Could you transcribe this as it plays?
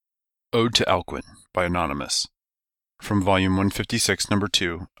Ode to Alcuin by Anonymous. From Volume 156, Number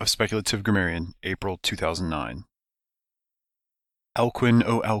 2 of Speculative Grammarian, April 2009. Alcuin,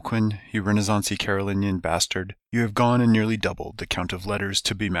 O Alcuin, you Renaissance Carolinian bastard, you have gone and nearly doubled the count of letters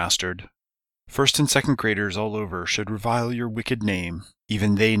to be mastered. First and second graders all over should revile your wicked name.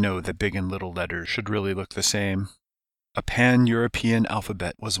 Even they know that big and little letters should really look the same. A pan-European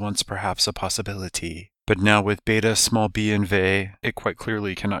alphabet was once perhaps a possibility, but now with beta, small b, and v, it quite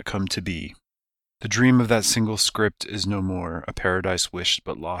clearly cannot come to be. The dream of that single script is no more, a paradise wished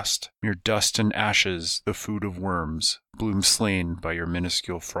but lost, mere dust and ashes, the food of worms, bloom slain by your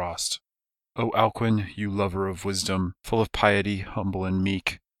minuscule frost. O Alcuin, you lover of wisdom, full of piety, humble and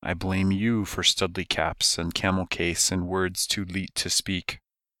meek, I blame you for studly caps and camel case and words too leet to speak.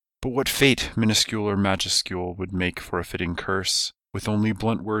 But what fate, minuscule or majuscule, would make for a fitting curse? With only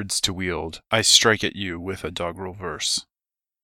blunt words to wield, I strike at you with a doggerel verse.